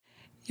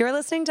You're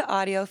listening to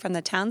audio from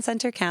the Town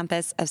Center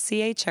campus of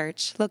CA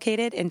Church,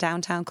 located in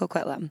downtown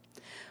Coquitlam.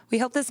 We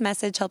hope this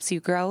message helps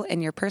you grow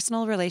in your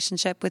personal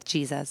relationship with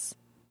Jesus.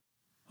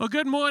 Well,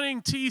 good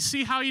morning,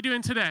 TC. How are you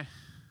doing today?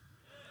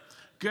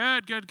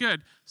 Good.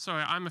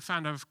 Sorry, I'm a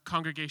fan of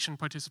congregation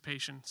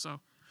participation, so it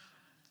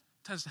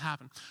tends to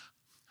happen.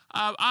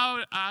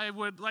 I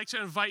would like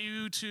to invite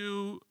you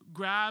to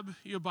grab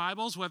your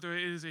Bibles, whether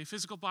it is a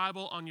physical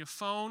Bible on your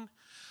phone,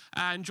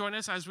 and join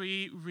us as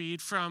we read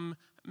from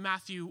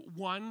Matthew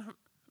 1,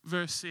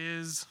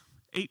 verses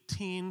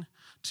 18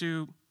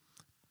 to,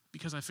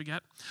 because I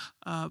forget,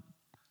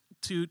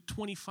 to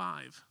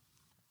 25.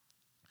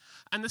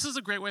 And this is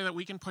a great way that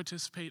we can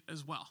participate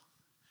as well,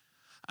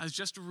 as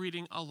just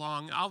reading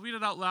along. I'll read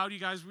it out loud. You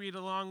guys read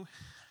along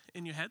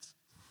in your heads.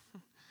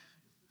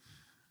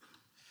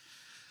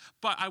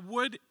 But I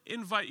would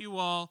invite you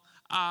all,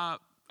 out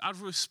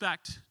of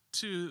respect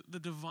to the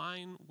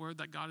divine word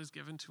that God has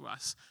given to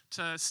us,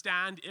 to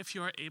stand if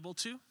you are able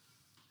to,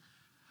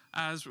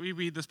 as we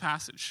read this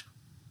passage.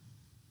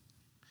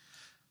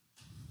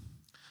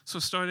 So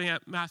starting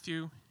at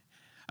Matthew,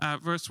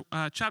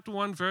 chapter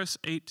 1, verse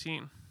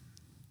 18.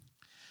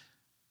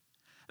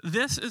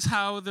 This is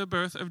how the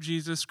birth of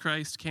Jesus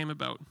Christ came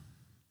about.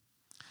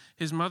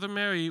 His mother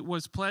Mary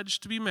was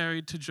pledged to be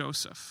married to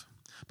Joseph.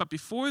 But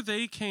before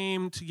they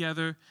came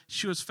together,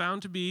 she was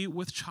found to be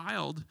with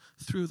child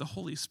through the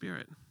Holy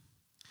Spirit.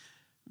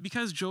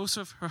 Because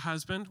Joseph, her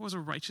husband, was a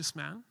righteous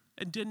man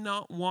and did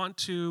not want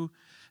to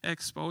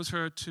expose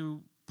her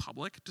to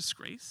public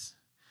disgrace,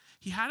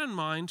 he had in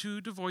mind to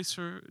divorce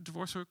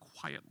her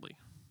quietly.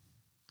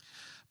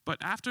 But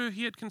after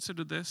he had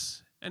considered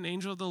this, an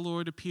angel of the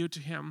Lord appeared to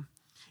him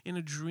in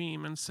a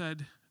dream and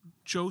said,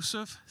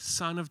 "Joseph,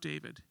 son of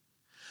David,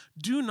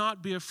 do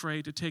not be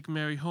afraid to take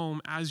Mary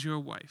home as your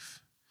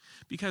wife,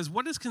 because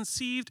what is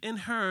conceived in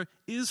her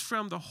is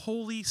from the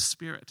Holy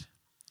Spirit.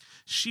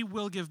 She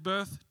will give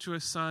birth to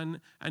a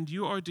son, and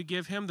you are to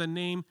give him the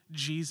name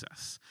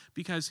Jesus,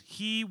 because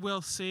he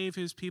will save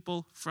his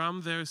people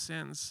from their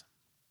sins."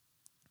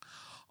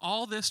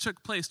 All this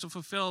took place to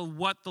fulfill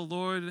what the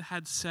Lord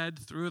had said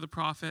through the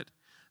prophet.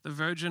 The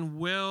virgin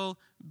will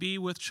be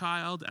with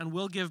child and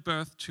will give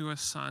birth to a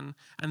son,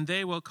 and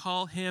they will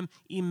call him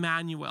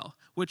Emmanuel,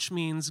 which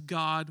means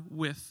God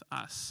with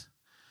us.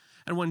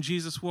 And when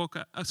Joseph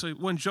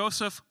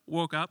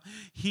woke up,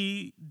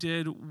 he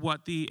did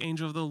what the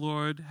angel of the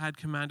Lord had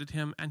commanded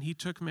him, and he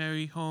took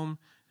Mary home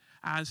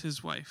as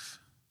his wife.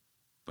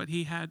 But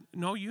he had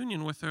no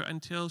union with her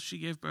until she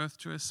gave birth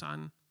to a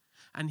son,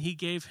 and he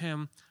gave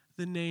him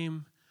the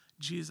name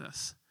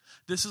Jesus.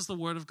 This is the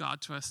word of God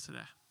to us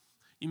today.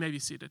 You may be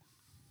seated.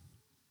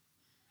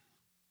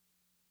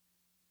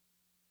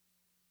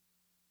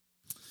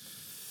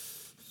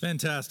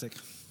 Fantastic.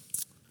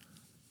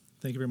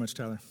 Thank you very much,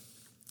 Tyler.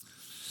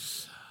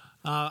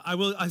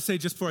 I say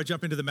just before I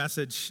jump into the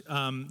message,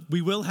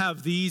 we will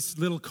have these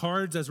little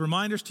cards as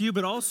reminders to you,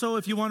 but also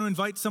if you want to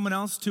invite someone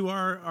else to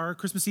our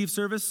Christmas Eve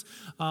service,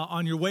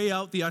 on your way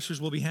out, the ushers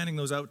will be handing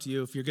those out to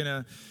you. If you're going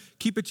to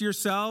keep it to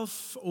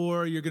yourself,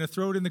 or you're going to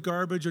throw it in the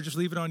garbage, or just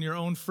leave it on your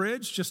own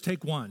fridge, just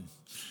take one.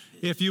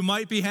 If you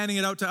might be handing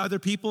it out to other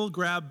people,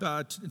 grab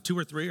 2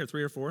 or 3 or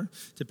 3 or 4,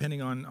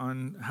 depending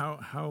on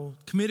how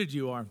committed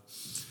you are.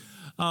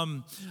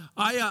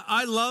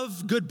 I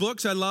love good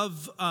books. I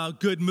love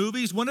good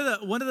movies. One of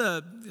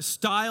the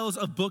styles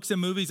of books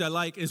and movies I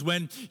like is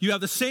when you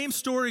have the same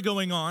story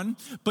going on,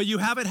 but you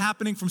have it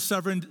happening from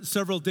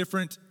several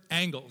different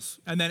angles.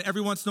 And then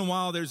every once in a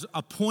while, there's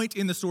a point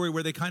in the story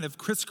where they kind of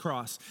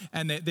crisscross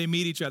and they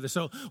meet each other.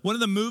 So one of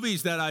the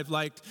movies that I've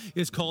liked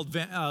is called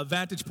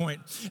Vantage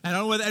Point. And I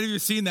don't know whether any of you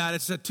have seen that.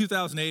 It's a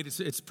 2008.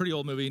 It's a pretty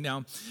old movie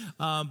now.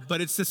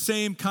 But it's the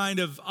same kind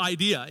of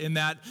idea in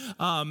that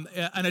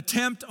an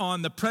attempt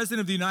on the President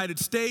of the United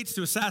States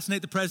to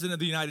assassinate the President of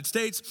the United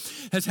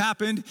States has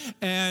happened.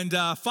 And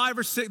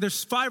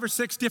there's 5 or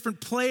 6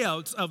 different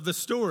playouts of the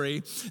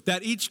story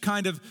that each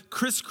kind of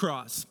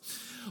crisscross.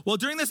 Well,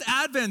 during this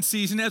Advent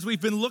season, as we've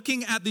been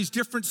looking at these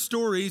different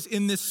stories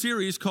in this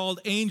series called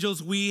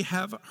Angels We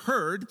Have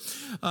Heard,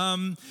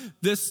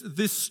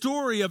 this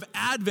story of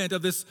Advent,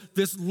 of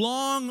this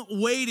long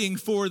waiting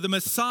for the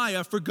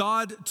Messiah, for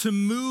God to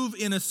move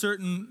in a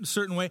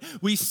certain way,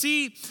 we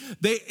see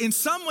in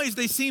some ways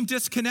they seem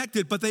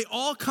disconnected, but they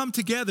all come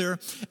together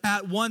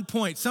at one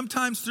point,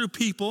 sometimes through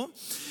people,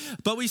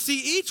 but we see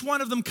each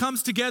one of them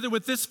comes together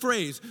with this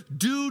phrase: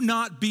 do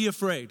not be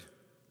afraid.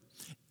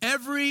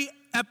 Every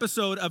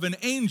episode of an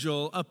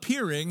angel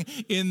appearing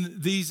in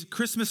these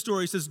Christmas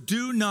stories says,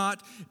 do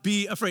not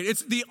be afraid.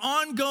 It's the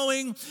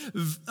ongoing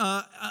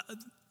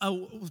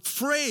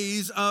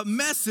phrase, a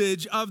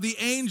message of the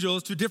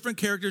angels to different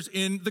characters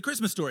in the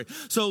Christmas story.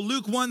 So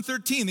Luke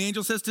 1:13, the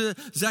angel says to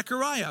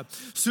Zechariah,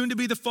 soon to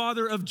be the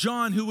father of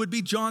John, who would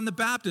be John the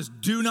Baptist,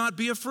 do not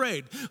be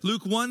afraid.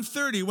 Luke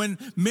 1:30, when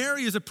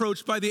Mary is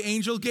approached by the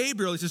angel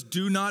Gabriel, he says,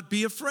 do not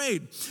be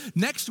afraid.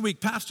 Next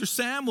week, Pastor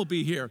Sam will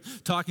be here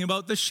talking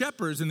about the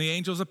shepherds and the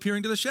angels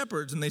appearing to the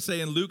shepherds. And they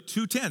say in Luke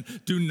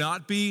 2:10, do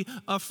not be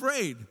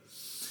afraid.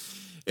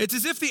 It's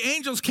as if the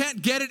angels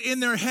can't get it in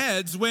their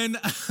heads when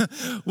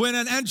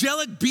an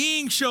angelic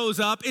being shows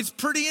up. It's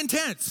pretty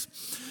intense.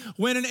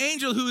 When an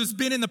angel who has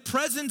been in the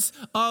presence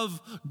of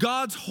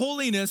God's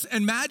holiness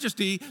and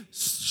majesty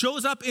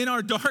shows up in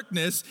our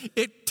darkness,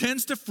 it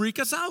tends to freak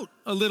us out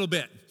a little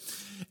bit.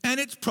 And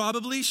it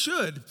probably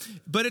should.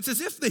 But it's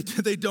as if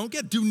they don't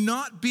get, do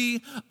not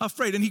be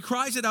afraid. And he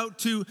cries it out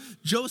to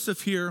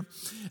Joseph here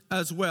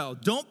as well.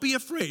 Don't be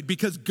afraid,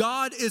 because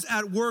God is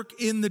at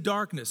work in the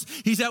darkness.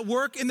 He's at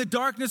work in the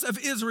darkness of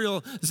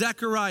Israel,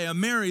 Zechariah,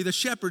 Mary, the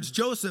shepherds,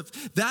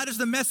 Joseph. That is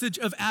the message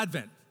of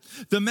Advent.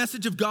 The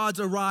message of God's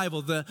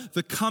arrival,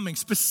 the coming,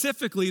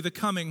 specifically the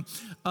coming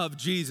of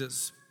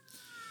Jesus.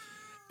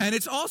 And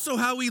it's also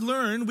how we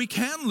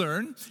can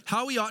learn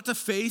how we ought to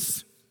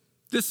face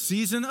this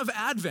season of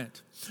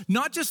Advent.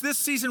 Not just this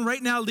season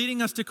right now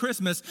leading us to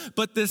Christmas,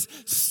 but this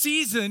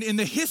season in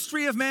the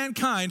history of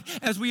mankind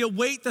as we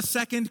await the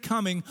second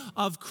coming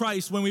of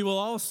Christ, when we will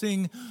all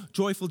sing,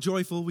 "Joyful,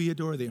 joyful, we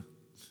adore thee.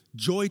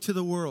 Joy to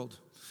the world.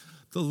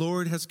 The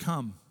Lord has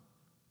come."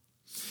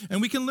 And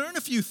we can learn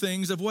a few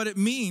things of what it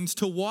means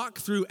to walk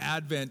through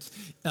Advent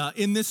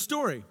in this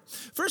story.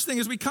 First thing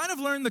is we kind of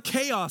learn the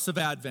chaos of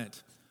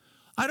Advent.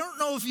 I don't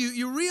know if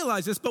you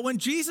realize this, but when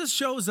Jesus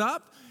shows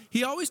up,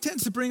 he always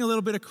tends to bring a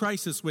little bit of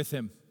crisis with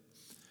him.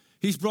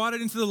 He's brought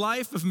it into the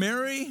life of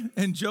Mary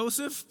and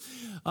Joseph.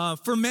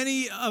 For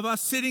many of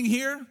us sitting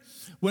here,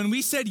 when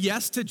we said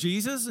yes to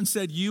Jesus and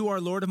said, "You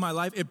are Lord of my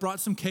life," it brought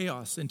some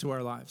chaos into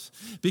our lives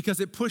because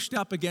it pushed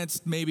up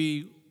against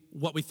maybe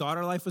what we thought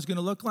our life was going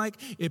to look like.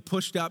 It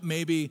pushed up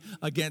maybe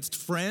against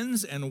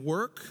friends and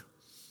work.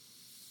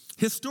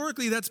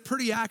 Historically, that's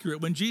pretty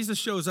accurate. When Jesus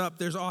shows up,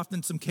 there's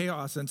often some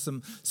chaos and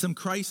some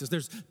crisis.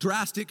 There's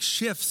drastic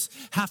shifts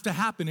have to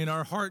happen in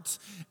our hearts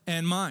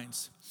and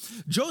minds.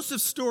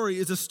 Joseph's story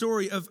is a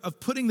story of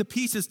putting the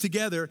pieces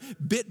together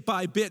bit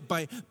by bit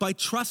by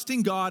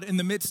trusting God in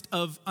the midst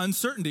of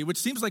uncertainty, which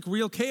seems like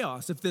real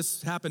chaos if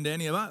this happened to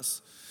any of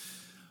us.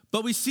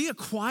 But we see a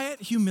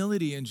quiet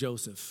humility in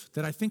Joseph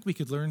that I think we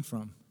could learn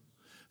from.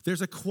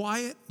 There's a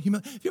quiet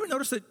humility. Have you ever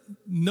noticed that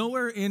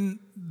nowhere in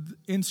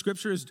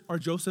Scripture are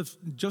Joseph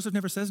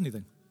never says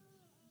anything?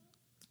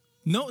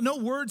 No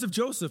words of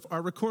Joseph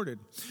are recorded.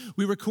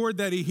 We record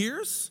that he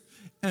hears,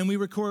 and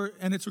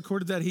it's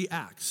recorded that he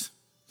acts.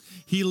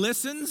 He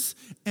listens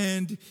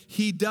and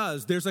he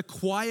does. There's a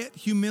quiet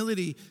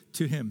humility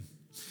to him.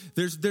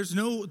 There's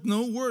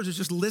no words. It's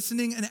just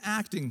listening and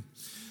acting.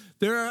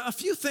 There are a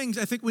few things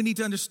I think we need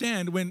to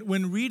understand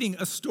when reading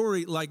a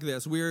story like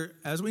this.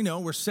 As we know,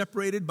 we're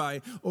separated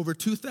by over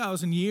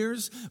 2,000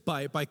 years,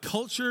 by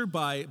culture,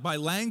 by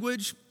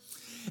language.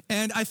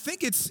 And I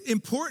think it's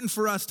important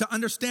for us to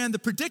understand the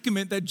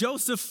predicament that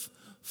Joseph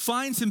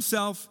finds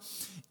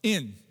himself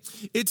in.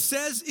 It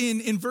says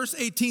in verse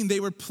 18,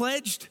 they were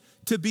pledged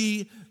to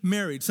be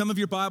married. Some of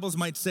your Bibles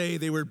might say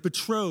they were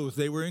betrothed,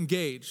 they were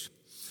engaged.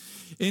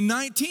 In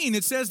 19,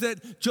 it says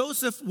that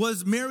Joseph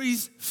was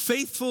Mary's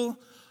faithful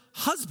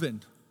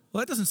husband.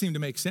 Well, that doesn't seem to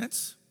make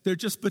sense. They're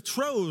just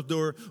betrothed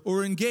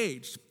or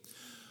engaged.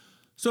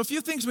 So a few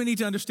things we need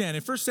to understand.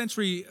 In first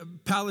century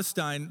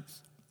Palestine,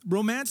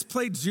 romance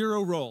played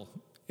zero role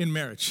in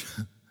marriage.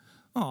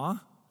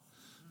 Aw.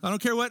 I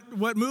don't care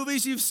what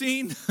movies you've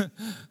seen.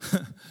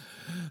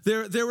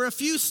 There were a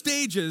few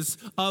stages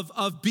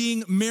of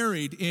being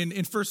married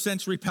in first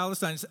century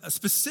Palestine,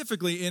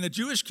 specifically in a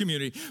Jewish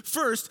community.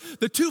 First,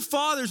 the two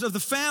fathers of the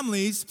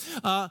families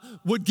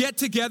would get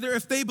together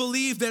if they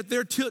believed that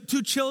their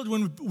two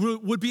children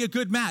would be a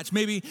good match.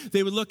 Maybe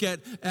they would look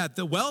at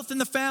the wealth in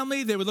the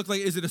family. They would look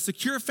like, is it a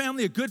secure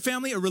family, a good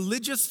family, a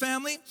religious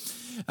family?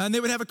 And they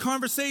would have a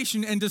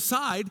conversation and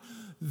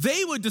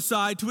they would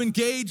decide to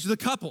engage the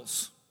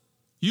couples.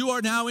 You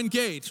are now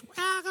engaged.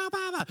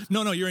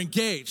 No, you're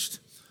engaged.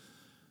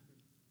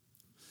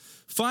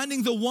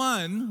 Finding the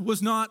one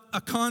was not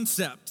a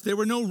concept. There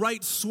were no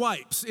right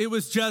swipes. It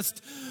was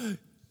just,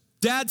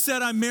 Dad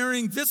said I'm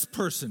marrying this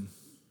person,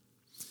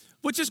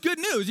 which is good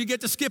news. You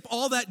get to skip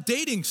all that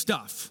dating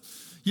stuff.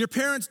 Your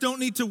parents don't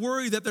need to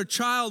worry that their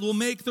child will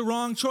make the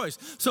wrong choice.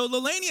 So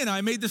Lelania and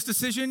I made this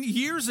decision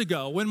years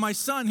ago when my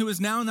son, who is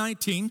now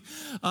 19,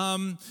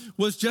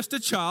 was just a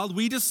child.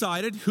 We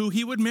decided who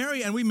he would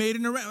marry, and we made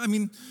an arrangement. I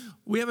mean,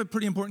 we have a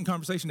pretty important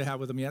conversation to have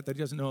with him yet that he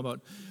doesn't know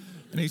about.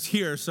 And he's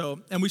here,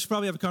 and we should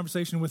probably have a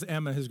conversation with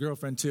Emma, his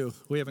girlfriend, too.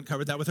 We haven't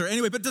covered that with her.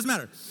 Anyway, but it doesn't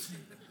matter.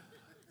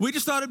 We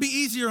just thought it'd be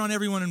easier on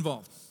everyone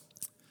involved.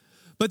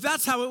 But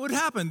that's how it would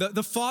happen.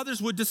 The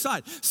fathers would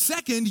decide.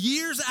 Second,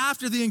 years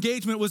after the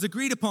engagement was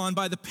agreed upon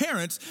by the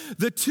parents,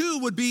 the two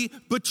would be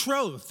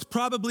betrothed,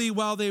 probably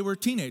while they were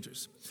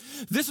teenagers.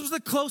 This was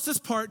the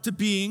closest part to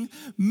being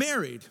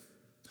married.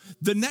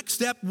 The next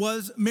step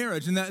was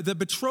marriage, and the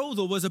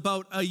betrothal was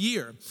about a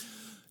year.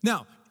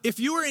 Now, if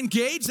you were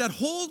engaged that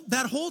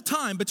whole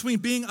time between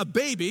being a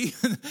baby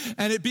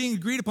and it being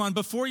agreed upon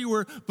before you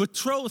were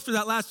betrothed for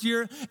that last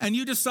year, and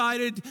you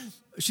decided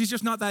she's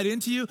just not that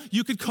into you,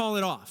 you could call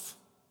it off.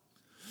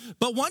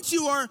 But once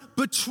you are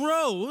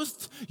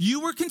betrothed,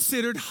 you were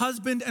considered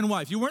husband and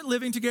wife. You weren't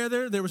living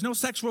together. There was no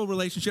sexual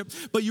relationship,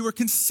 but you were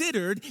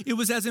considered, it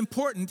was as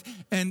important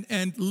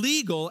and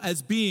legal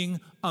as being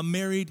a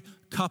married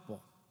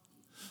couple.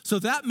 So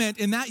that meant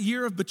in that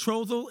year of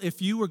betrothal,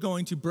 if you were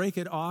going to break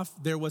it off,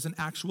 there was an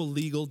actual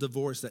legal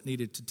divorce that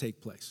needed to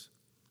take place.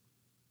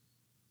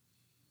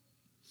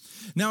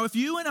 Now, if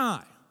you and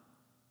I,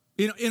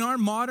 in our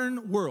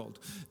modern world,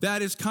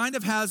 that is kind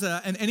of has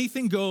an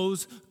anything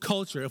goes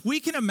culture. If we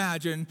can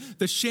imagine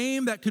the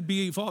shame that could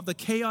be involved, the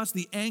chaos,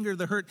 the anger,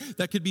 the hurt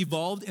that could be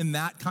involved in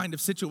that kind of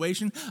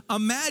situation,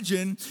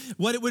 imagine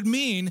what it would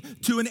mean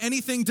to an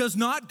anything does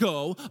not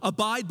go,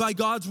 abide by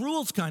God's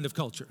rules kind of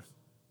culture.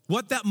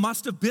 What that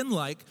must have been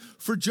like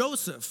for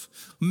Joseph.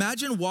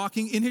 Imagine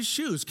walking in his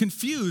shoes,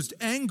 confused,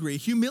 angry,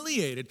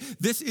 humiliated.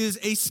 This is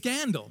a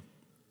scandal.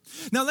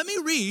 Now let me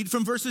read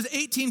from verses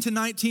 18 to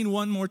 19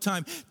 one more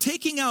time,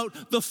 taking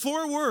out the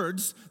 4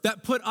 words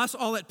that put us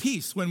all at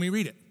peace when we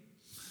read it.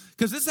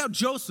 Because this is how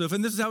Joseph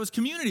and this is how his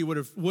community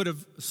would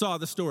have saw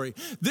the story.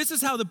 This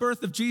is how the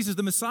birth of Jesus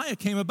the Messiah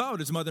came about.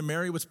 His mother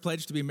Mary was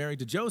pledged to be married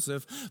to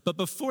Joseph, but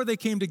before they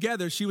came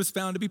together, she was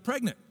found to be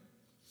pregnant.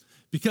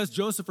 Because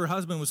Joseph, her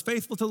husband, was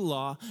faithful to the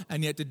law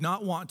and yet did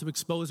not want to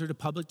expose her to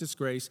public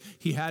disgrace,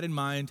 he had in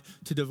mind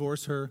to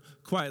divorce her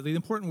quietly. The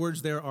important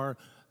words there are,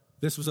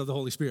 this was of the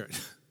Holy Spirit.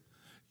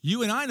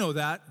 You and I know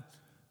that.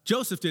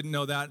 Joseph didn't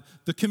know that.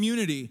 The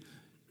community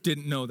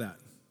didn't know that.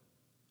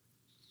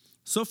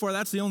 So far,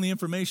 that's the only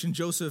information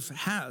Joseph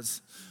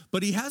has.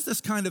 But he has this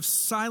kind of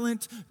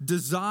silent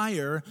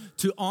desire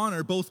to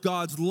honor both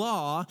God's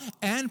law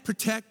and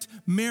protect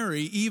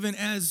Mary, even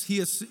as he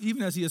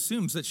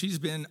assumes that she's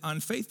been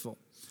unfaithful.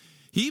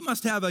 He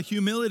must have a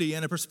humility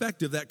and a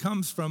perspective that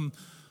comes from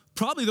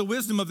probably the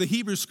wisdom of the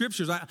Hebrew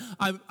scriptures.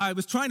 I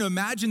was trying to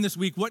imagine this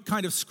week what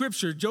kind of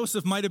scripture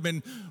Joseph might have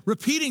been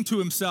repeating to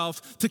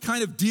himself to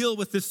kind of deal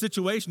with this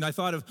situation. I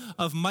thought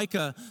of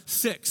Micah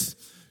 6.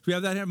 Do we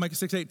have that here? Micah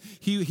 6:8.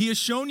 He has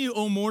shown you,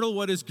 O mortal,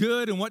 what is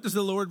good, and what does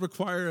the Lord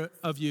require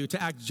of you?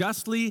 To act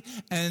justly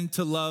and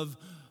to love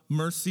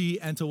mercy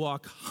and to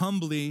walk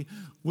humbly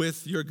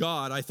with your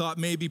God. I thought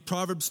maybe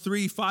Proverbs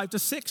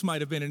 3:5-6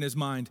 might have been in his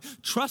mind.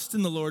 Trust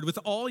in the Lord with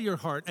all your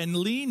heart and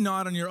lean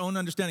not on your own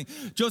understanding.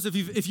 Joseph,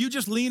 if you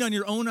just lean on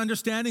your own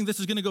understanding, this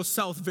is going to go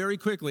south very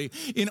quickly.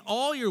 In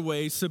all your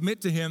ways,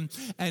 submit to him,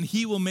 and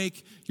he will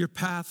make your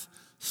path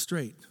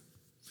straight.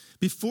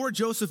 Before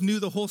Joseph knew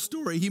the whole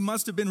story, he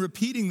must have been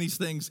repeating these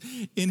things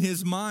in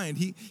his mind.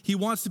 He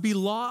wants to be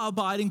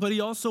law-abiding, but he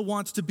also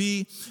wants to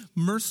be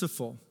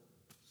merciful.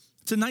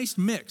 It's a nice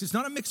mix. It's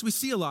not a mix we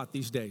see a lot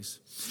these days.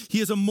 He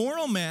is a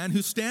moral man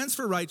who stands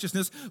for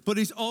righteousness, but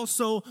he's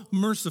also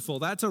merciful.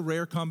 That's a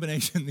rare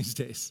combination these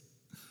days.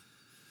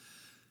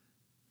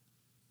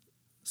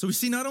 So we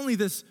see not only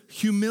this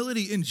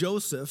humility in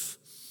Joseph,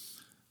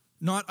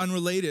 not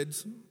unrelated,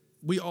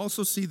 we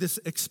also see this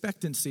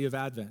expectancy of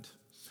Advent.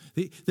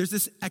 There's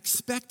this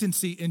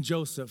expectancy in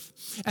Joseph.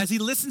 As he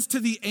listens to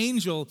the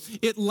angel,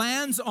 it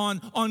lands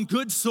on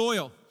good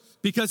soil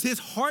because his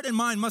heart and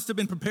mind must have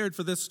been prepared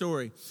for this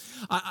story.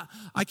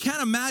 I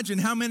can't imagine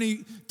how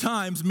many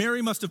times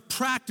Mary must have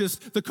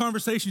practiced the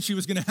conversation she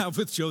was going to have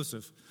with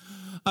Joseph.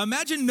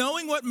 Imagine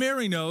knowing what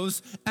Mary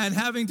knows and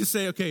having to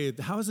say, okay,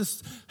 how is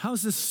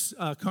this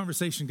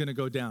conversation going to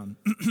go down?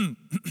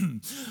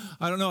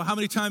 I don't know how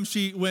many times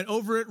she went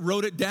over it,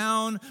 wrote it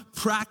down,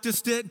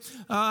 practiced it.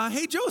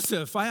 Hey,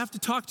 Joseph, I have to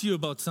talk to you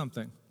about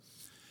something.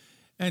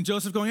 And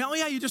Joseph going, oh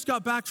yeah, you just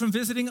got back from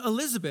visiting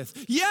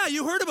Elizabeth. Yeah,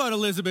 you heard about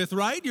Elizabeth,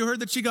 right? You heard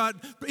that she got,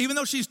 even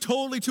though she's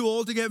totally too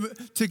old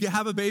to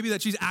have a baby,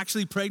 that she's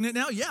actually pregnant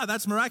now? Yeah,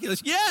 that's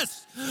miraculous.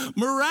 Yes,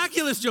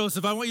 miraculous,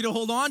 Joseph. I want you to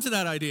hold on to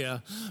that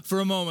idea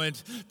for a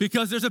moment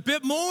because there's a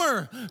bit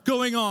more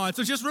going on.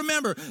 So just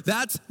remember,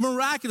 that's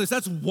miraculous.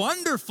 That's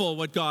wonderful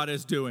what God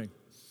is doing.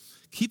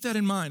 Keep that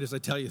in mind as I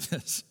tell you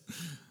this.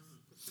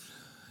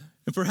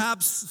 And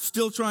perhaps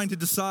still trying to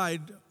decide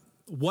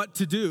what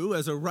to do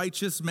as a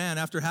righteous man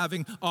after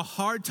having a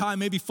hard time,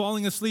 maybe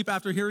falling asleep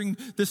after hearing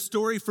this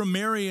story from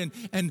Mary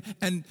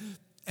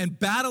and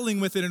battling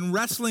with it and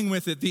wrestling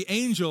with it, the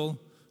angel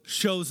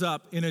shows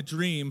up in a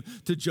dream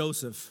to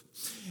Joseph.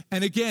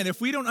 And again,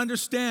 if we don't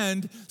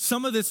understand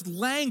some of this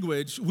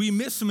language, we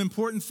miss some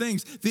important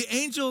things. The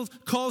angel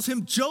calls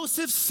him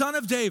Joseph, son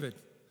of David.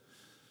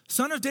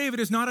 Son of David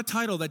is not a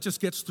title that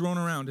just gets thrown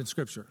around in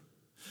Scripture.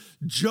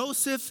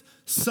 Joseph,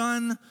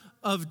 son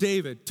of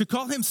David. To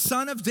call him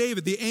son of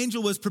David, the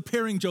angel was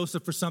preparing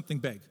Joseph for something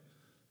big.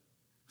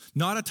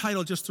 Not a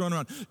title just thrown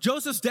around.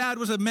 Joseph's dad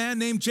was a man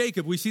named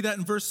Jacob. We see that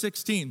in verse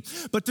 16.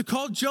 But to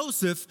call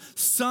Joseph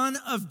son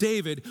of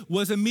David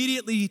was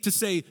immediately to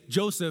say,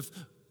 Joseph,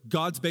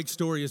 God's big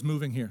story is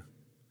moving here.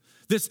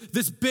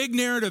 This big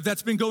narrative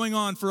that's been going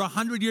on for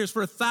 100 years,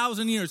 for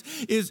 1,000 years,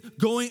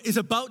 is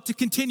about to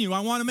continue.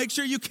 I want to make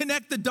sure you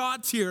connect the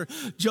dots here,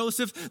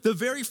 Joseph. The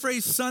very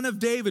phrase "son of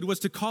David" was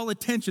to call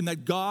attention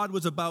that God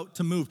was about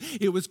to move.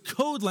 It was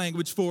code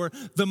language for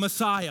the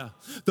Messiah,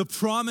 the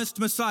promised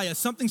Messiah.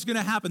 Something's going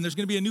to happen. There's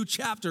going to be a new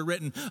chapter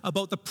written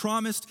about the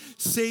promised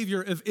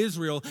Savior of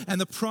Israel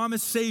and the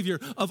promised Savior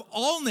of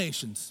all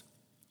nations.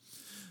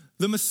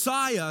 The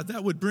Messiah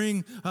that would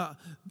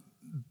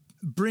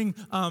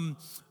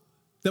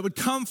that would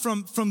come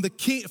from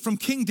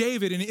King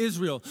David in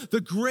Israel, the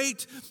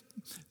great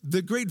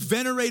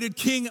venerated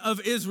king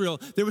of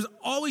Israel. There was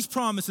always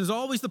promises,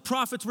 always the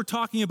prophets were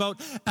talking about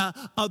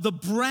the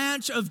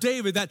branch of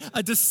David, that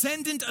a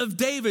descendant of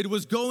David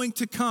was going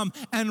to come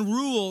and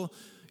rule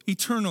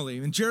eternally.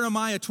 In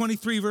Jeremiah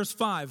 23, verse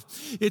 5,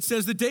 it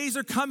says, "The days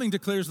are coming,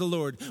 declares the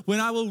Lord, when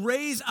I will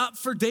raise up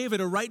for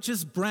David a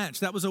righteous branch."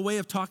 That was a way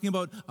of talking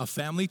about a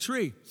family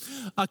tree.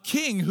 "A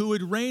king who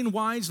would reign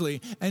wisely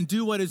and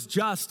do what is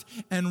just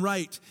and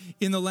right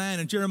in the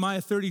land." And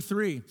Jeremiah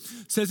 33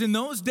 says, "In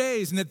those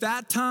days and at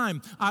that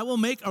time, I will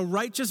make a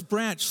righteous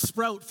branch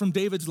sprout from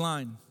David's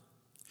line.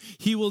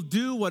 He will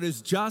do what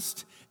is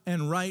just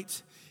and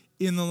right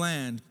in the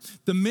land."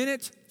 The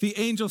minute the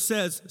angel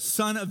says,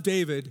 "Son of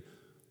David,"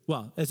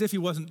 well, as if he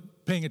wasn't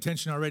paying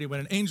attention already when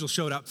an angel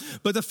showed up.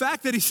 But the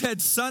fact that he said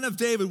 "son of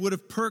David" would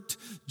have perked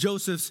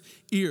Joseph's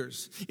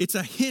ears. It's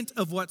a hint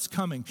of what's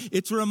coming.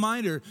 It's a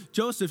reminder,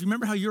 Joseph, you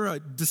remember how you're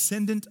a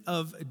descendant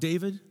of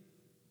David?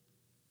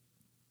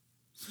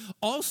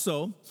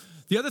 Also,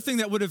 the other thing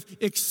that would have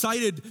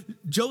excited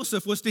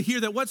Joseph was to hear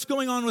that what's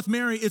going on with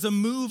Mary is a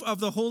move of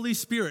the Holy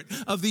Spirit,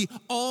 of the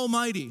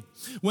Almighty.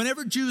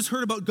 Whenever Jews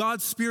heard about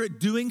God's Spirit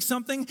doing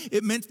something,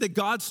 it meant that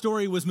God's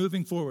story was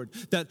moving forward,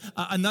 that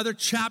another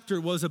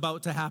chapter was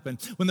about to happen.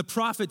 When the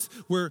prophets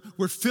were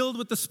filled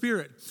with the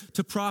Spirit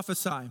to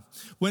prophesy,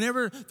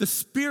 whenever the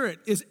Spirit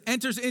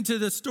enters into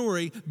the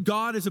story,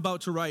 God is about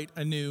to write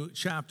a new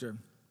chapter.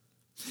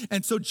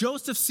 And so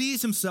Joseph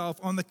sees himself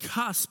on the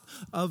cusp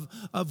of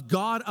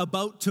God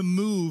about to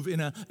move in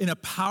a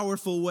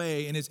powerful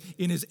way in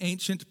his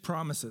ancient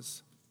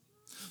promises.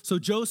 So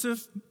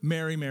Joseph,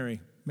 marry Mary.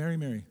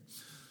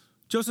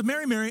 Joseph,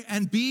 marry Mary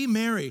and be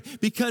Mary.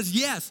 Because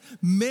yes,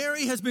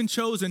 Mary has been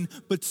chosen,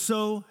 but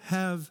so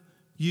have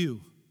you.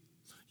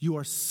 You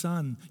are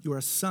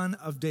a son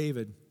of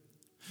David.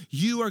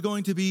 You are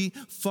going to be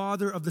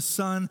father of the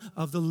Son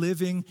of the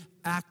living,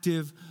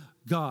 active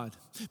God.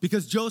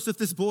 Because Joseph,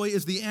 this boy,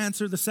 is the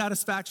answer, the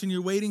satisfaction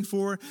you're waiting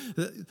for,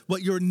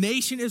 what your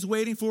nation is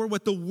waiting for,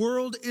 what the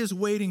world is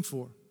waiting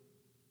for.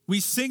 We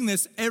sing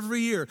this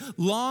every year.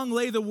 Long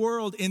lay the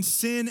world in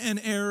sin and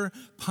error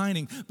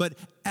pining. But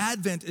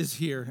Advent is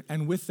here,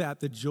 and with that,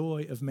 the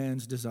joy of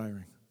man's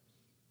desiring.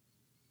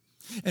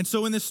 And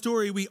so in this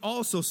story, we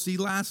also see,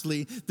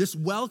 lastly, this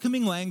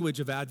welcoming language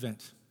of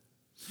Advent.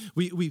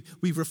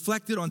 We've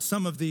reflected on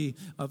some of the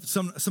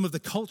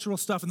cultural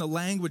stuff and the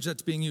language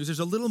that's being used. There's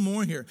a little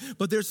more here,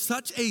 but there's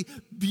such a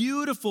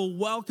beautiful,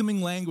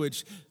 welcoming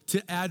language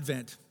to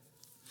Advent.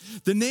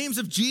 The names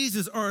of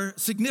Jesus are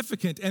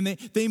significant, and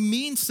they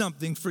mean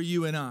something for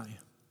you and I.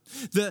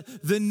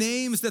 The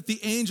names that the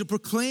angel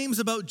proclaims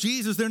about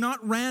Jesus, they're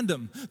not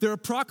random. They're a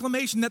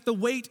proclamation that the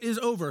wait is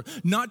over.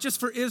 Not just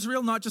for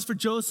Israel, not just for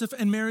Joseph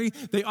and Mary.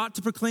 They ought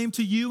to proclaim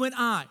to you and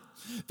I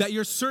that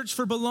your search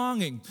for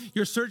belonging,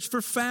 your search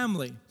for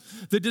family,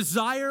 the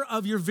desire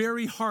of your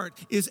very heart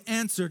is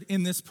answered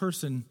in this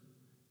person,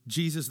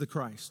 Jesus the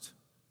Christ.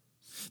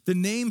 The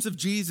names of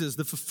Jesus,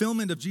 the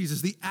fulfillment of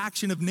Jesus, the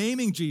action of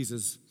naming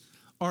Jesus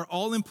are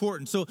all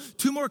important. So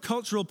 2 more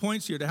cultural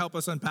points here to help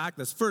us unpack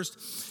this. First,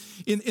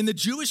 in the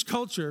Jewish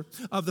culture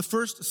of the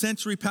first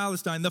century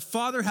Palestine, the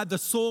father had the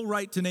sole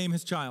right to name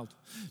his child.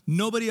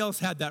 Nobody else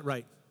had that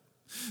right.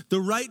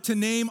 The right to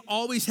name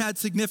always had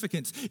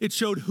significance. It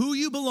showed who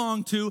you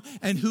belonged to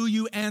and who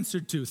you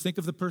answered to. Think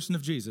of the person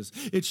of Jesus.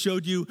 It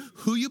showed you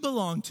who you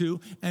belonged to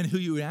and who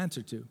you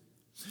answered to.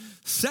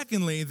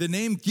 Secondly, the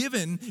name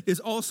given is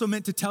also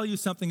meant to tell you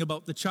something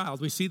about the child.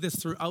 We see this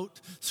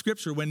throughout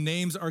Scripture when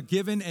names are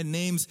given and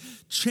names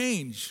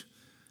change.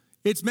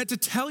 It's meant to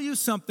tell you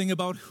something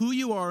about who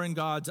you are in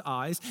God's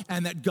eyes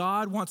and that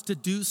God wants to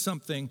do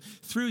something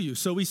through you.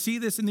 So we see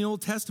this in the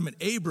Old Testament.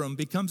 Abram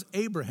becomes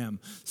Abraham.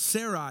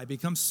 Sarai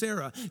becomes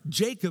Sarah.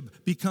 Jacob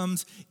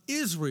becomes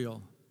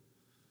Israel.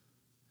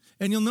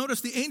 And you'll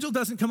notice the angel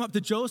doesn't come up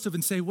to Joseph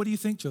and say, "What do you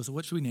think, Joseph?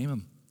 What should we name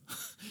him?"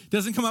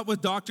 Doesn't come up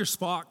with Dr.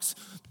 Spock's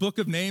book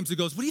of names that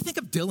goes, "What do you think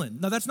of Dylan?"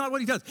 No, that's not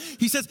what he does.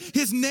 He says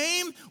his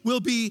name will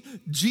be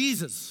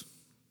Jesus.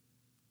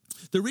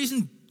 The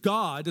reason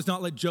God does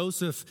not let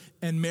Joseph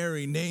and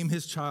Mary name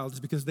his child is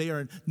because they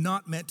are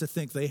not meant to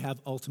think they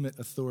have ultimate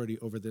authority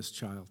over this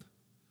child.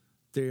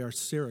 They are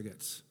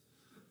surrogates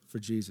for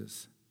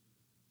Jesus.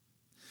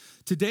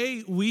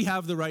 Today, we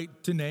have the right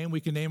to name. We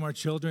can name our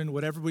children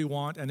whatever we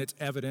want, and it's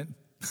evident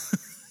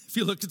if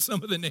you look at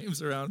some of the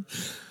names around.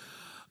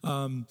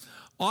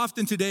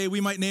 Often today,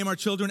 we might name our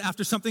children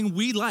after something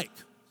we like.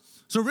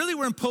 So really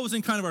we're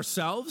imposing kind of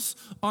ourselves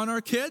on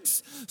our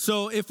kids.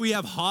 So if we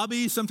have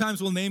hobbies,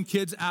 sometimes we'll name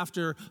kids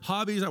after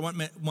hobbies. I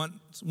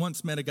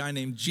once met a guy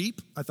named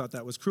Jeep. I thought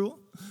that was cruel.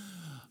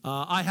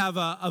 I have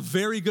a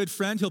very good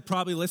friend. He'll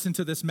probably listen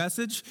to this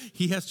message.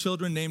 He has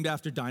children named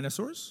after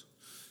dinosaurs,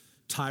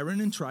 Tyron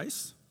and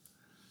Trice.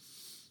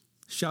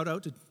 Shout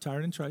out to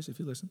Tyron and Trice if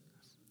you listen.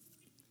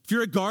 If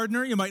you're a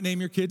gardener, you might name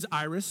your kids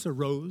Iris or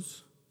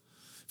Rose.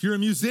 If you're a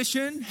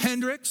musician,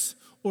 Hendrix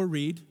or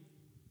Reed.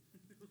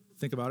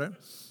 Think about it.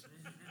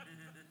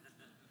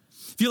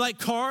 If you like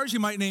cars,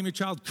 you might name your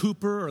child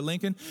Cooper or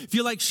Lincoln. If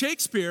you like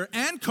Shakespeare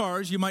and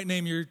cars, you might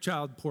name your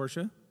child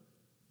Porsche.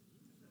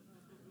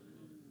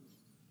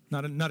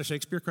 Not a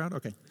Shakespeare crowd?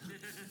 Okay.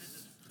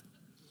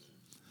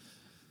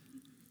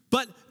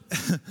 But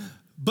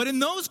in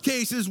those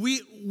cases,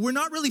 we're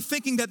not really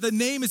thinking that the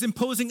name is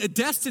imposing a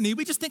destiny.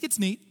 We just think it's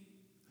neat.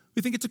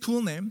 We think it's a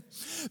cool name.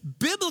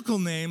 Biblical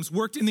names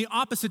worked in the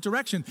opposite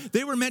direction.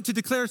 They were meant to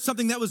declare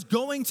something that was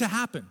going to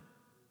happen.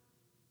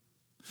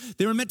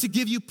 They were meant to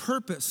give you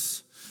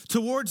purpose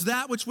towards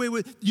that which way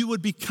you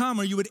would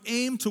become or you would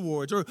aim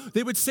towards. Or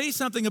they would say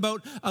something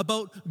about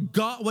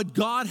God, what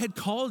God had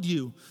called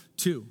you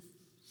to.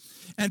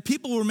 And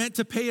people were meant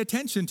to pay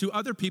attention to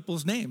other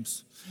people's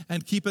names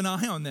and keep an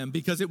eye on them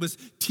because it was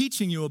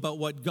teaching you about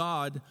what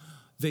God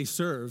they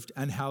served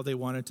and how they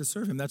wanted to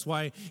serve him. That's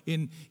why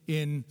in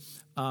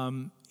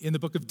the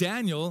book of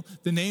Daniel,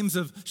 the names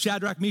of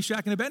Shadrach,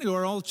 Meshach, and Abednego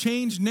are all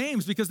changed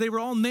names because they were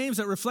all names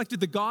that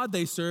reflected the God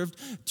they served,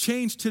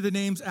 changed to the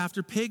names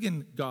after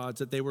pagan gods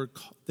that they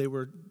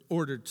were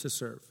ordered to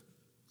serve.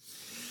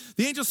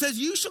 The angel says,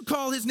 you shall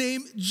call his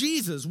name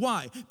Jesus.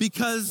 Why?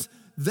 Because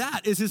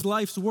that is his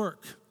life's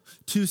work.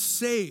 To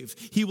save.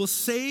 He will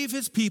save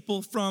his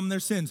people from their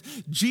sins.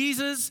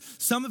 Jesus,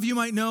 some of you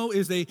might know,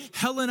 is a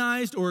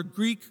Hellenized or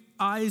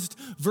Greekized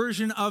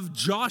version of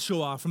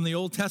Joshua from the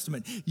Old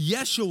Testament.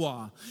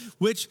 Yeshua,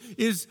 which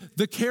is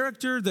the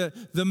character,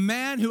 the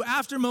man who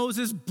after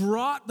Moses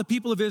brought the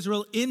people of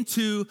Israel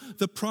into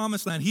the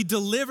promised land. He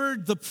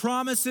delivered the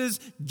promises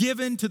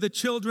given to the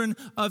children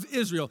of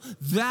Israel.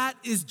 That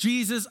is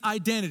Jesus'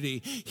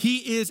 identity.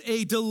 He is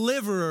a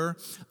deliverer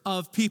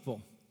of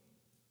people.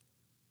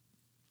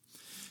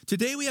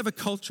 Today we have a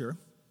culture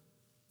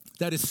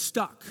that is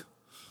stuck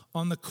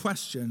on the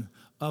question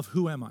of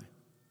who am I?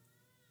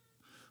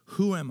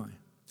 Who am I?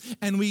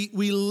 And we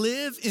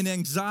live in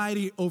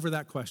anxiety over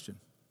that question.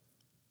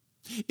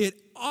 It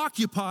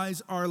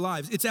occupies our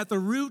lives. It's at the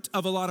root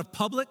of a lot of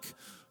public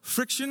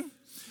friction.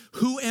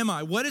 Who am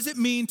I? What does it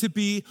mean to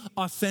be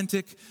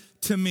authentic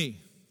to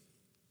me?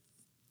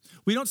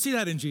 We don't see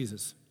that in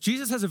Jesus.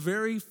 Jesus has a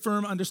very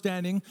firm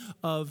understanding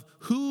of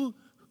who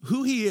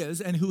he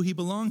is and who he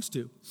belongs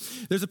to.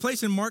 There's a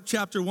place in Mark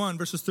chapter 1,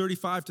 verses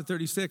 35 to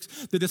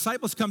 36. The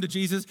disciples come to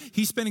Jesus.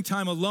 He's spending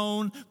time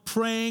alone,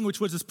 praying,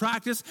 which was his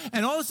practice.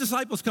 And all his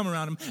disciples come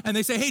around him and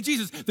they say, hey,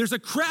 Jesus, there's a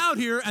crowd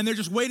here and they're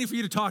just waiting for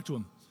you to talk to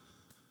them.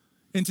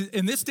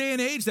 In this day and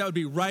age, that would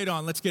be right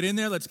on. Let's get in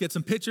there. Let's get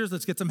some pictures.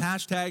 Let's get some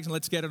hashtags and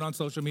let's get it on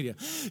social media.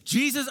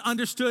 Jesus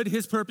understood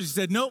his purpose. He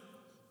said, nope,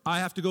 I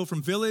have to go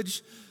from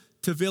village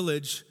to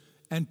village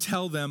and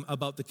tell them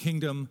about the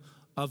kingdom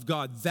of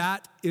God.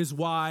 That is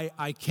why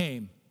I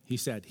came, he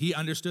said. He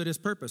understood his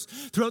purpose.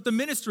 Throughout the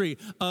ministry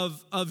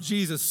of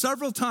Jesus,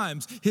 several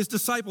times his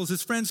disciples,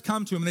 his friends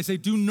come to him and they say,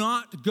 do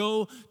not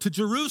go to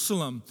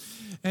Jerusalem.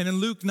 And in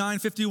Luke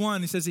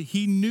 9:51, he says that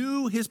he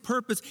knew his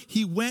purpose.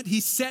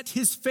 He set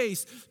his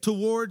face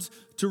towards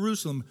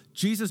Jerusalem.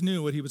 Jesus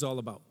knew what he was all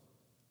about.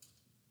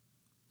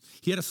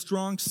 He had a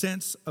strong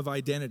sense of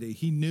identity.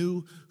 He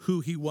knew who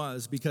he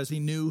was because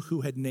he knew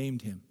who had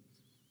named him.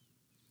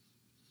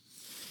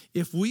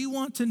 If we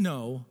want to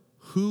know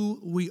who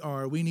we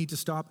are, we need to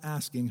stop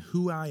asking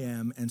who I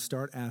am and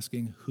start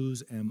asking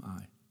whose am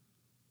I?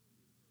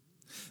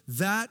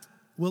 That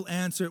will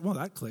answer, well,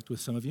 that clicked with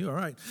some of you, all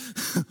right.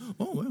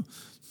 Oh, well.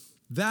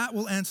 That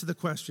will answer the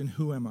question,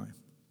 who am I?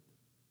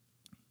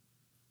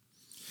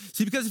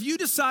 See, because if you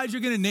decide you're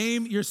going to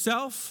name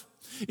yourself,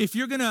 if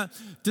you're going to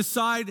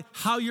decide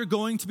how you're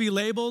going to be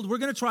labeled, we're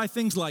going to try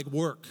things like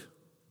work.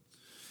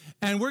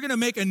 And we're going to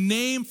make a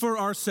name for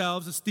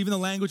ourselves. It's even the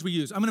language we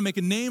use. I'm going to make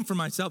a name for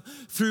myself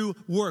through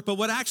work. But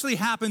what actually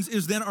happens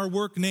is then our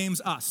work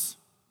names us.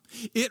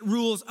 It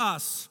rules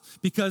us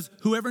because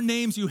whoever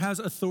names you has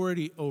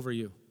authority over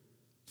you.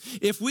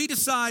 If we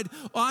decide,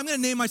 I'm going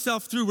to name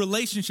myself through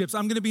relationships,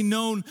 I'm going to be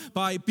known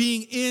by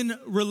being in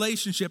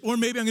relationship, or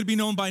maybe I'm going to be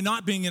known by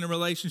not being in a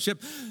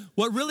relationship,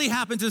 what really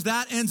happens is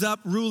that ends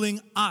up ruling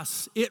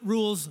us. It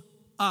rules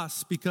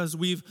us because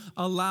we've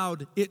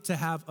allowed it to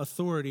have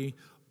authority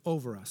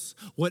over us.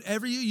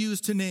 Whatever you use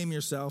to name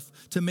yourself,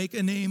 to make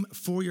a name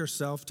for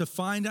yourself, to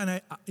find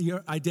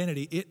your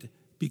identity, it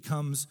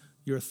becomes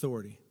your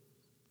authority.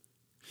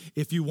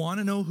 If you want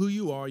to know who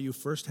you are, you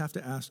first have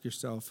to ask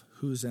yourself,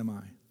 whose am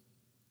I?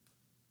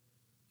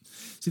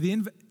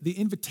 See, the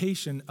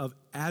invitation of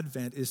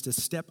Advent is to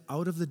step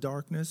out of the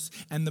darkness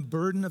and the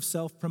burden of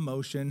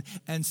self-promotion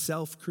and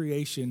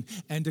self-creation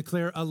and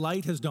declare a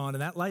light has dawned,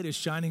 and that light is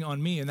shining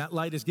on me, and that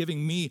light is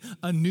giving me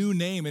a new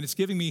name, and it's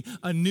giving me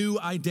a new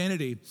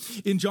identity.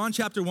 In John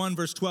chapter 1,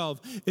 verse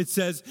 12, it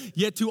says,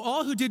 "Yet to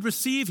all who did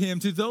receive him,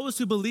 to those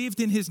who believed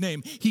in his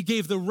name, he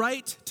gave the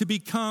right to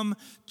become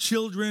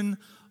children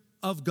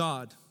of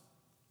God."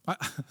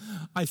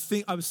 I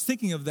was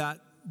thinking of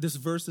this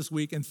verse this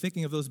week and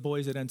thinking of those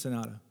boys at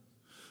Ensenada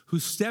who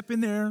step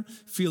in there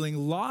feeling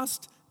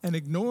lost and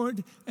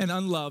ignored and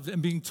unloved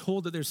and being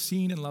told that they're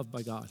seen and loved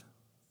by God.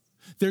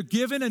 They're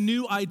given a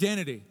new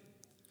identity.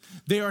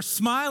 They are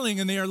smiling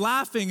and they are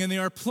laughing and they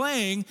are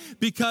playing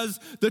because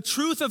the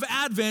truth of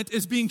Advent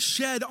is being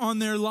shed on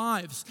their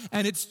lives,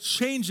 and it's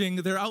changing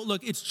their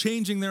outlook. It's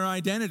changing their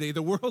identity.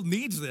 The world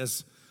needs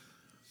this.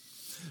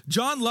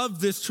 John loved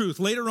this truth.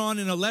 Later on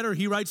in a letter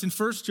he writes in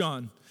 1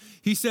 John,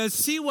 he says,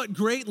 "See what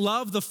great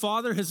love the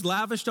Father has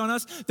lavished on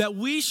us, that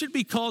we should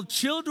be called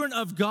children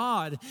of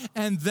God,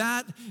 and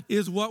that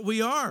is what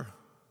we are."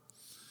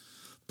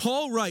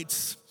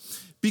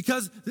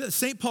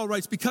 St. Paul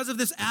writes, because of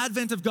this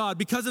advent of God,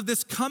 because of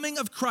this coming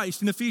of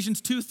Christ in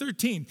Ephesians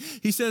 2:13,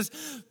 he says,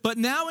 "But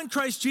now in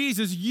Christ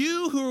Jesus,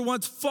 you who were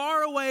once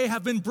far away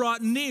have been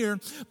brought near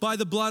by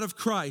the blood of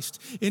Christ."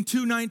 In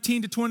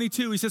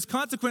 2:19-22, he says,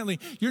 "Consequently,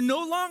 you're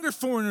no longer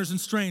foreigners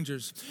and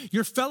strangers.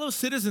 You're fellow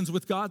citizens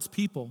with God's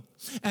people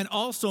and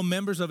also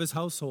members of his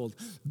household,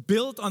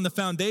 built on the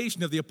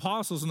foundation of the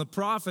apostles and the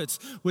prophets,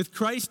 with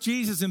Christ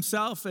Jesus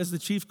himself as the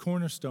chief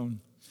cornerstone.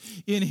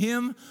 In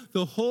him,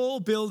 the whole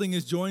building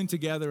is joined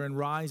together and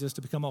rises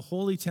to become a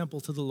holy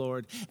temple to the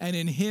Lord. And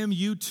in him,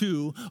 you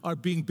too are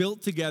being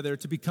built together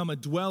to become a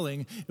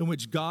dwelling in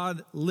which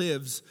God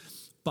lives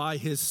by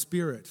his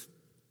Spirit."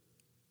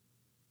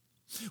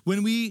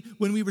 When we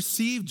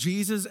receive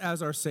Jesus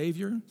as our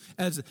Savior,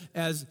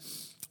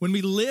 when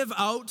we live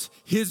out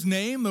his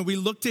name, when we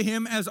look to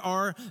him as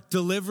our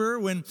deliverer,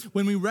 when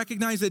we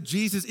recognize that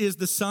Jesus is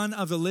the Son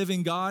of the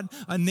living God,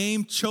 a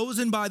name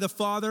chosen by the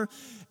Father,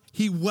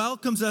 he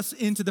welcomes us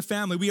into the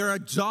family. We are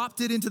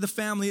adopted into the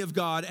family of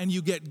God, and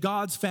you get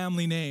God's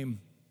family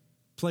name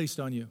placed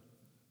on you.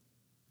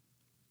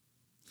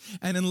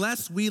 And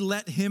unless we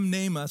let him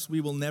name us,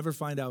 we will never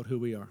find out who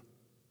we are.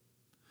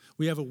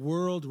 We have a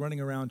world running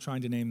around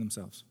trying to name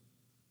themselves.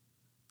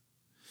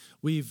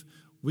 We've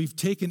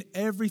taken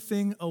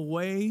everything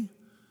away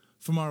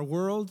from our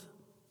world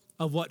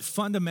of what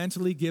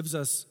fundamentally gives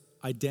us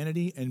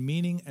identity and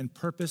meaning and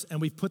purpose,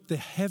 and we put the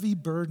heavy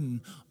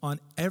burden on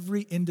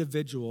every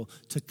individual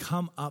to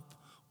come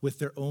up with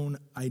their own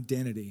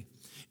identity.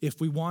 If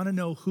we want to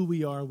know who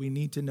we are, we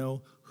need to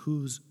know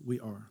whose we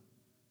are.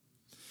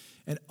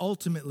 And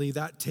ultimately,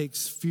 that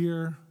takes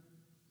fear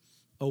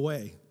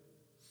away.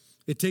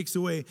 It takes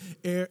away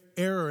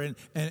error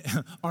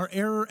and our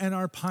error and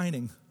our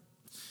pining.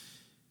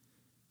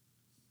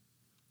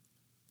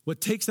 What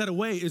takes that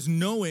away is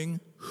knowing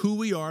who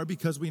we are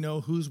because we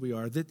know whose we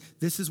are.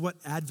 This is what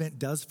Advent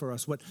does for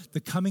us, what the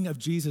coming of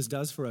Jesus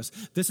does for us.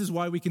 This is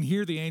why we can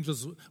hear the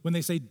angels when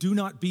they say, "Do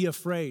not be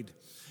afraid."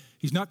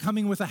 He's not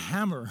coming with a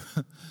hammer.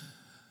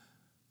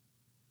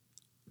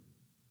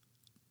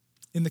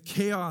 In the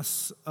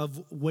chaos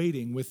of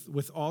waiting,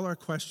 with all our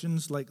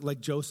questions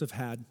like Joseph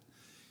had,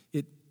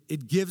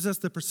 it gives us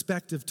the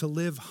perspective to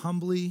live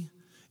humbly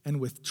and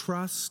with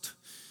trust.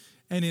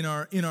 And in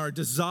our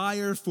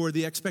desire for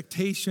the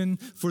expectation,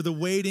 for the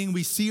waiting,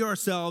 we see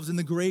ourselves in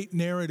the great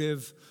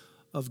narrative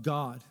of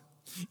God.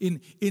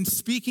 In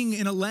speaking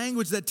in a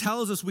language that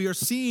tells us we are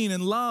seen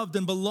and loved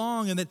and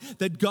belong, and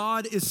that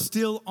God is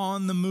still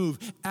on the move.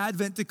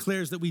 Advent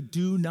declares that we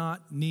do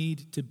not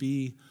need to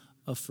be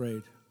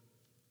afraid.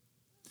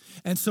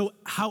 And so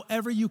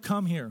however you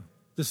come here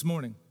this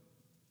morning,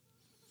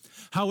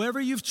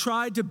 however you've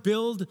tried to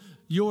build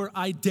your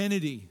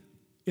identity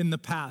in the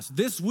past,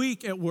 this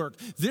week at work,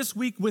 this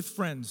week with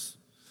friends,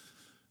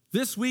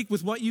 this week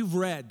with what you've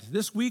read,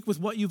 this week with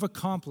what you've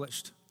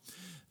accomplished,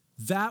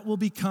 that will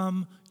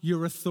become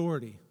your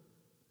authority.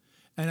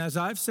 And as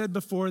I've said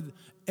before,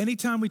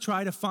 anytime we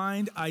try to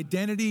find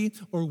identity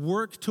or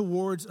work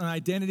towards an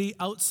identity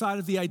outside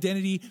of the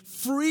identity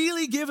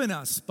freely given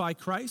us by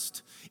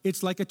Christ,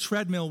 it's like a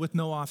treadmill with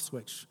no off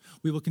switch.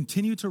 We will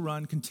continue to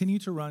run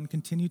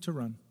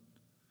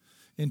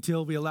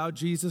until we allow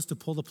Jesus to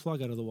pull the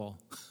plug out of the wall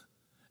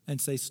and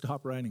say,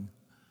 "Stop running.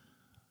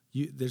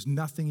 There's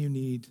nothing you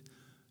need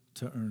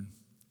to earn."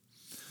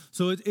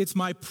 So it's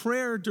my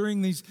prayer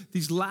during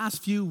these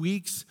last few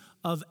weeks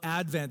of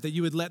Advent that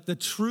you would let the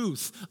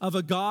truth of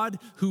a God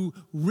who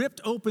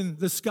ripped open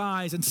the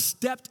skies and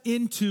stepped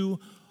into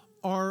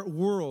our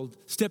world,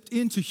 stepped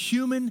into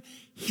human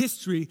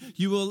history,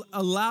 you will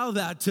allow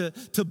that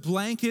to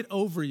blanket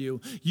over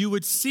you. You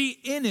would see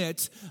in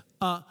it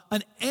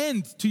an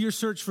end to your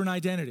search for an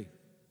identity.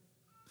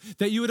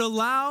 That you would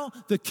allow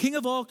the King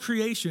of all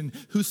creation,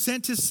 who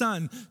sent his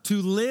Son to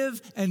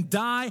live and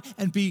die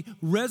and be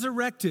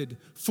resurrected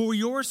for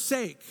your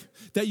sake,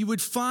 that you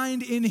would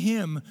find in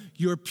him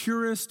your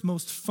purest,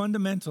 most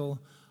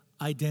fundamental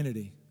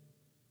identity.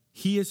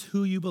 He is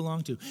who you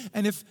belong to.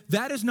 And if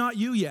that is not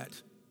you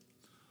yet,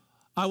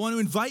 I want to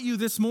invite you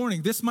this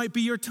morning. This might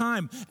be your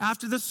time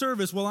after the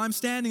service while I'm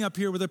standing up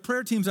here with the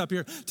prayer teams up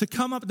here to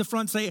come up at the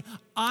front and say,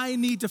 I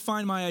need to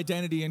find my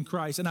identity in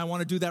Christ. And I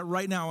want to do that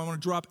right now. I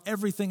want to drop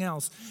everything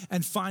else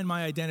and find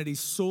my identity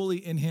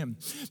solely in him.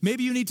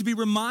 Maybe you need to be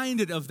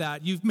reminded of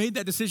that. You've made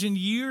that decision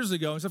years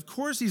ago. It's, of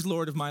course, he's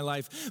Lord of my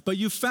life. But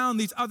you've found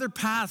these other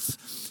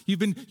paths. You've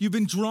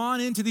been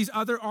drawn into these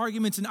other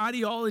arguments and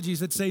ideologies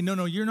that say,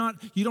 no, you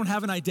don't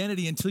have an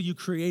identity until you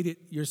create it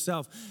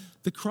yourself.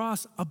 The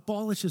cross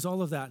abolishes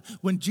all of that.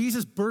 When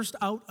Jesus burst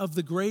out of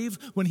the grave,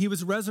 when he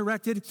was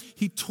resurrected,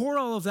 he tore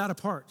all of that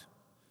apart.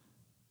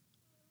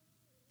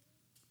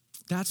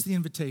 That's the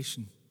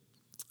invitation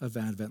of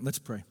Advent. Let's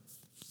pray.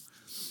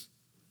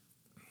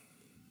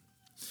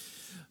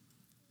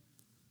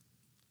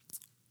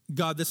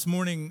 God, this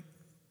morning,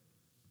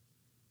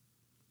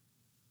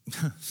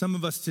 some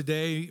of us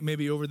today,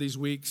 maybe over these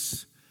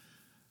weeks,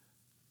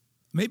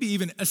 maybe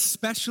even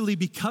especially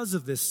because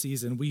of this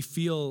season, we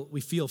feel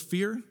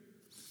fear.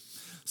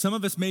 Some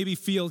of us maybe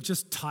feel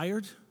just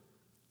tired.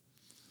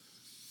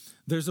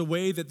 There's a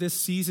way that this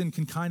season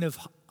can kind of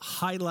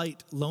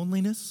highlight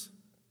loneliness.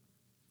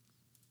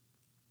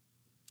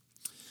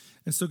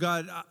 And so,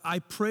 God, I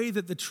pray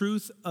that the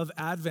truth of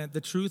Advent, the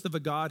truth of a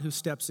God who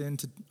steps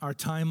into our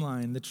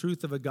timeline, the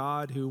truth of a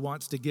God who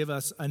wants to give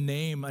us a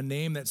name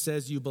that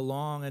says you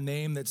belong, a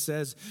name that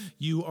says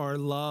you are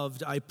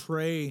loved, I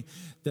pray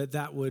that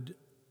that would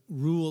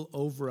rule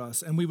over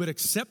us and we would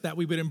accept that,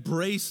 we would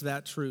embrace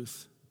that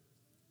truth.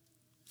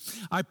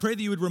 I pray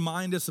that you would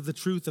remind us of the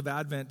truth of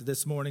Advent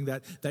this morning,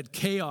 that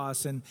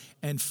chaos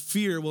and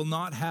fear will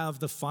not have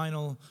the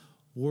final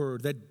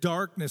word, that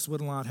darkness will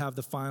not have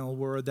the final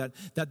word,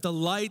 that the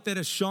light that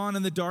has shone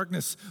in the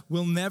darkness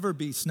will never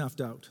be snuffed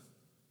out.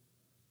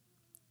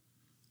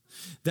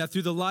 That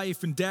through the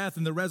life and death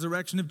and the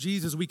resurrection of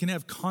Jesus, we can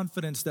have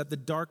confidence that the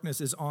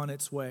darkness is on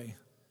its way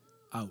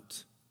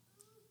out.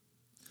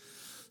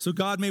 So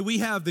God, may we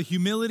have the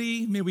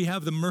humility, may we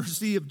have the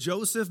mercy of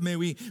Joseph, may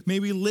we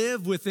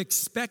live with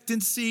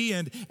expectancy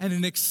and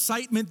an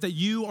excitement that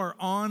you are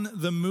on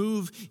the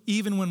move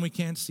even when we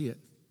can't see it.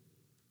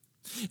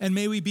 And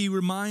may we be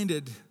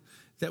reminded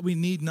that we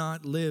need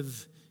not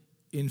live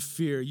in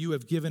fear. You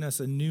have given us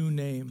a new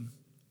name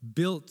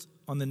built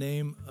on the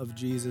name of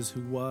Jesus,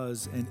 who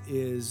was and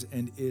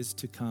is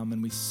to come,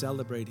 and we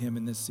celebrate him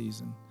in this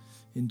season.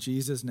 In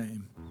Jesus'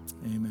 name,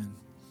 amen.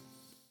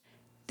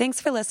 Thanks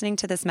for listening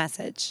to this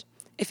message.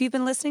 If you've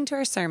been listening to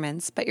our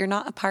sermons, but you're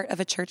not a part of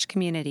a church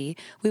community,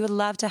 we would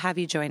love to have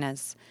you join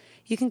us.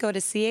 You can go to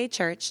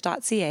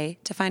cachurch.ca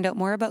to find out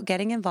more about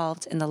getting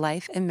involved in the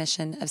life and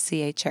mission of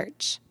CA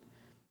Church.